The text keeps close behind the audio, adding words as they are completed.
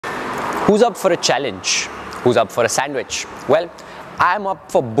Who's up for a challenge? Who's up for a sandwich? Well, I'm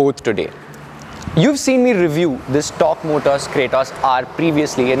up for both today. You've seen me review this Tork Motors Kratos R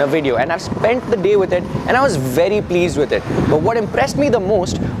previously in a video, and I've spent the day with it and I was very pleased with it. But what impressed me the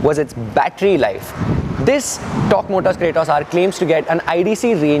most was its battery life. This Tork Motors Kratos R claims to get an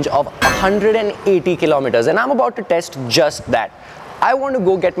IDC range of 180 kilometers, and I'm about to test just that. I want to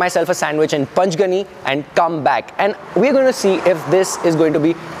go get myself a sandwich in Panchgani and come back, and we're going to see if this is going to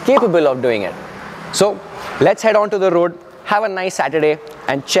be capable of doing it. So let's head on to the road, have a nice Saturday,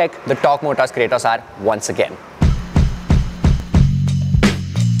 and check the Tork Motors Kratos R once again.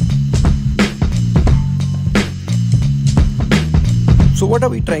 So what are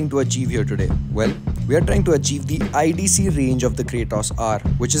we trying to achieve here today? Well, we are trying to achieve the IDC range of the Kratos R,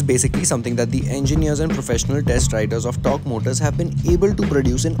 which is basically something that the engineers and professional test riders of Tork Motors have been able to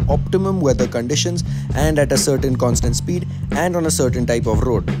produce in optimum weather conditions and at a certain constant speed and on a certain type of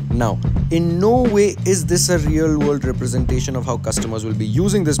road. Now, in no way is this a real world representation of how customers will be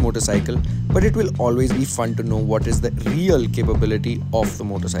using this motorcycle, but it will always be fun to know what is the real capability of the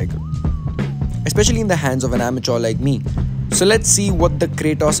motorcycle, especially in the hands of an amateur like me. So let's see what the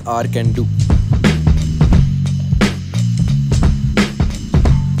Kratos R can do.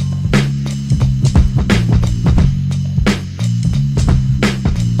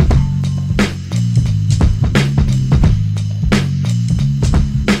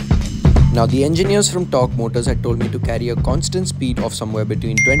 Now, the engineers from Tork Motors had told me to carry a constant speed of somewhere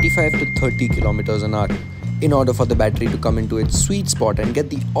between 25 to 30 kilometers an hour in order for the battery to come into its sweet spot and get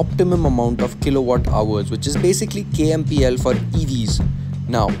the optimum amount of kilowatt hours, which is basically kmpl for EVs.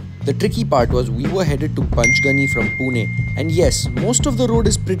 Now, the tricky part was we were headed to Panchgani from Pune, and yes, most of the road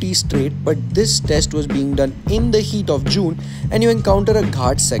is pretty straight, but this test was being done in the heat of June and you encounter a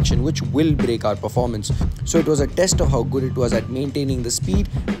ghat section which will break our performance. So it was a test of how good it was at maintaining the speed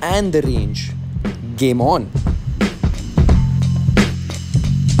and the range. Game on!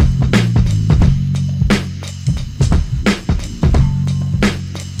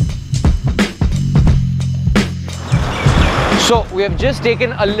 So we have just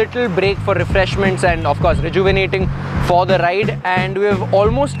taken a little break for refreshments and of course rejuvenating for the ride, and we have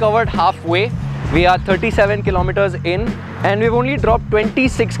almost covered halfway. We are 37 kilometers in and we've only dropped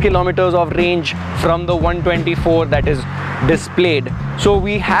 26 kilometers of range from the 124 that is displayed. So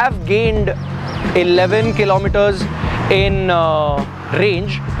we have gained 11 kilometers in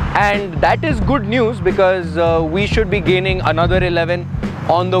range, and that is good news because we should be gaining another 11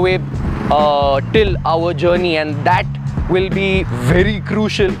 on the way till our journey, and that will be very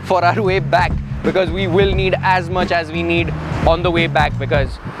crucial for our way back because we will need as much as we need on the way back,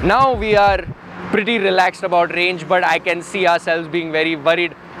 because now we are pretty relaxed about range, but I can see ourselves being very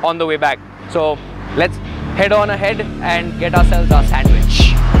worried on the way back. So let's head on ahead and get ourselves our sandwich.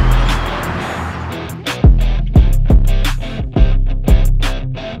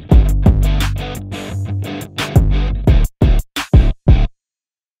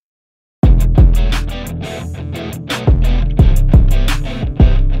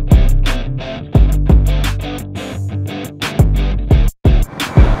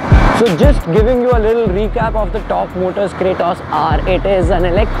 So just giving you a little recap of the Tork Motors Kratos R. It is an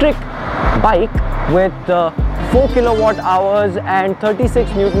electric bike with 4 kilowatt hours and 36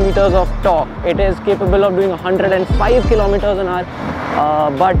 Newton meters of torque. It is capable of doing 105 kilometers an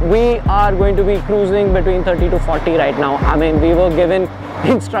hour, but we are going to be cruising between 30 to 40 right now. I mean, we were given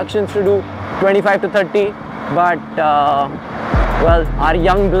instructions to do 25 to 30, but well, our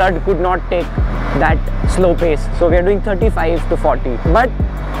young blood could not take that slow pace. So we are doing 35 to 40. But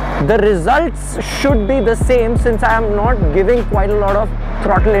the results should be the same since I am not giving quite a lot of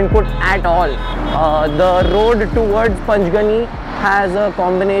throttle input at all. The road towards Panchgani has a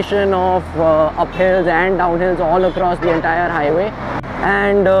combination of uphills and downhills all across the entire highway,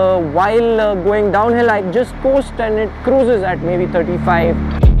 and while going downhill I just coast and it cruises at maybe 35.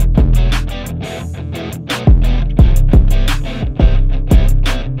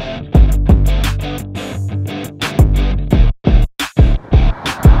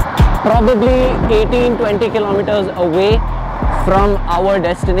 Probably 18-20 kilometers away from our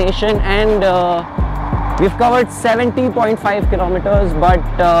destination, and we've covered 70.5 kilometers, but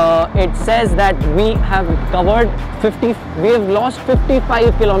it says that we have lost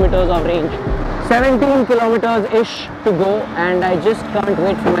 55 kilometers of range. 17 kilometers ish to go, and I just can't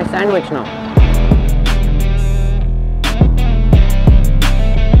wait for my sandwich now.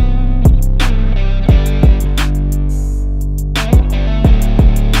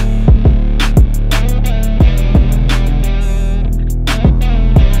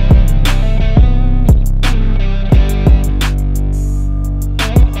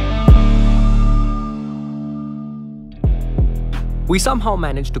 We somehow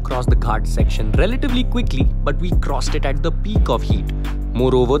managed to cross the Ghat section relatively quickly, but we crossed it at the peak of heat.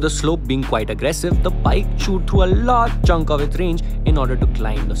 Moreover, the slope being quite aggressive, the bike chewed through a large chunk of its range in order to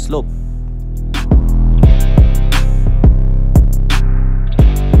climb the slope.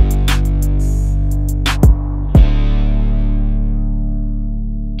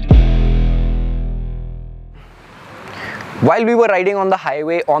 While we were riding on the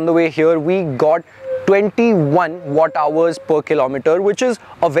highway on the way here, we got 21 watt hours per kilometer, which is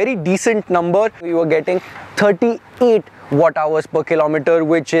a very decent number. We were getting 38 watt hours per kilometer,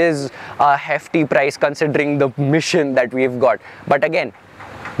 which is a hefty price considering the mission that we've got. But again,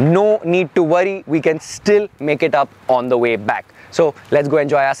 no need to worry, we can still make it up on the way back. So let's go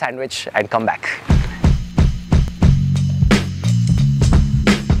enjoy our sandwich and come back.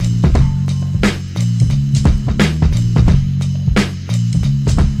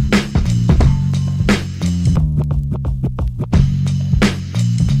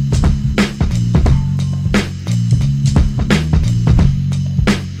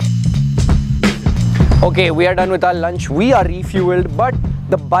 Okay, we are done with our lunch. We are refueled, but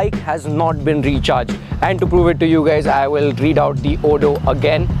the bike has not been recharged. And to prove it to you guys, I will read out the odo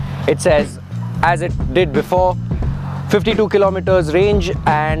again. It says, as it did before, 52 kilometers range,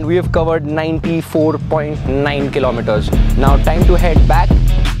 and we have covered 94.9 kilometers. Now time to head back.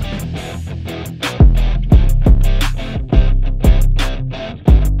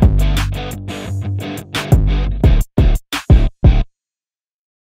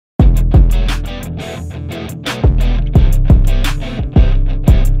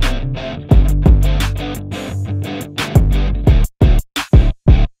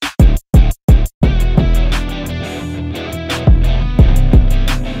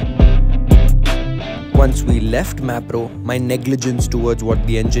 Once we left Mapro, my negligence towards what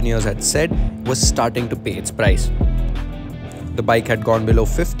the engineers had said was starting to pay its price. The bike had gone below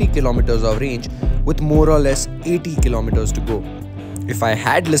 50 kilometers of range with more or less 80 kilometers to go. If I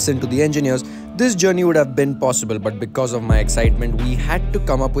had listened to the engineers, this journey would have been possible, but because of my excitement, we had to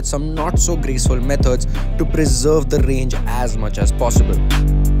come up with some not so graceful methods to preserve the range as much as possible.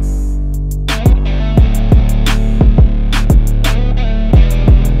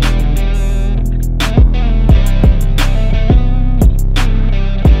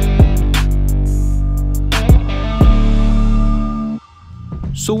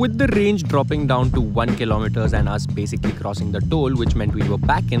 So with the range dropping down to 1 kilometer and us basically crossing the toll, which meant we were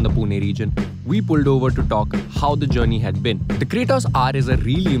back in the Pune region, we pulled over to talk how the journey had been. The Kratos R is a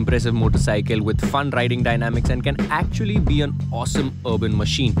really impressive motorcycle with fun riding dynamics and can actually be an awesome urban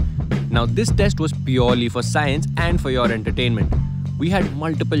machine. Now this test was purely for science and for your entertainment. We had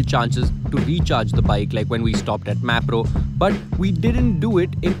multiple chances to recharge the bike, like when we stopped at Mapro, but we didn't do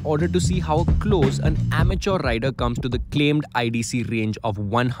it in order to see how close an amateur rider comes to the claimed IDC range of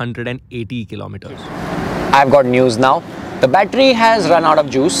 180 kilometers. I've got news now. The battery has run out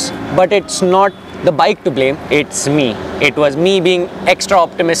of juice, but it's not the bike to blame, it's me. It was me being extra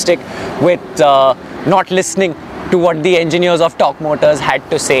optimistic with not listening to what the engineers of Tork Motors had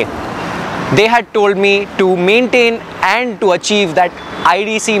to say. They had told me to maintain and to achieve that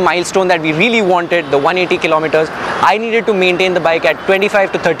IDC milestone that we really wanted, the 180 kilometers. I needed to maintain the bike at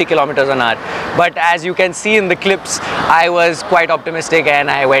 25 to 30 kilometers an hour. But as you can see in the clips, I was quite optimistic and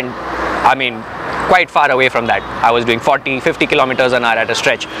I went, quite far away from that. I was doing 40, 50 kilometers an hour at a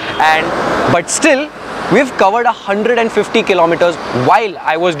stretch. But still, we've covered 150 kilometers while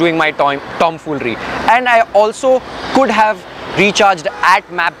I was doing my tomfoolery. And I also could have recharged at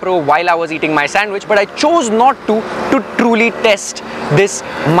Mapro while I was eating my sandwich, but I chose not to truly test this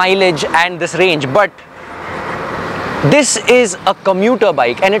mileage and this range. But this is a commuter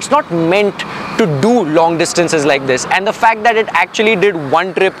bike and it's not meant to do long distances like this, and the fact that it actually did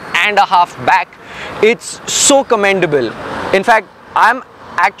 1 trip and a half back, it's so commendable. In fact, I'm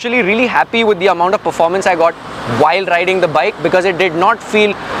actually really happy with the amount of performance I got while riding the bike, because it did not feel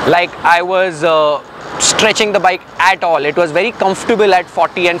like I was stretching the bike at all. It was very comfortable at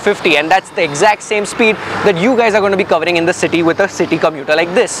 40 and 50, and that's the exact same speed that you guys are going to be covering in the city with a city commuter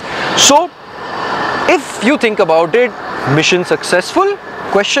like this. So if you think about it, mission successful?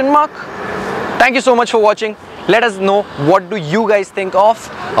 Question mark. Thank you so much for watching. Let us know what do you guys think of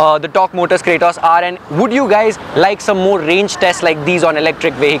the Tork Motors Kratos R, and would you guys like some more range tests like these on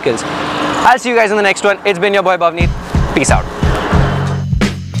electric vehicles? I'll see you guys in the next one. It's been your boy Bhavneet. Peace out.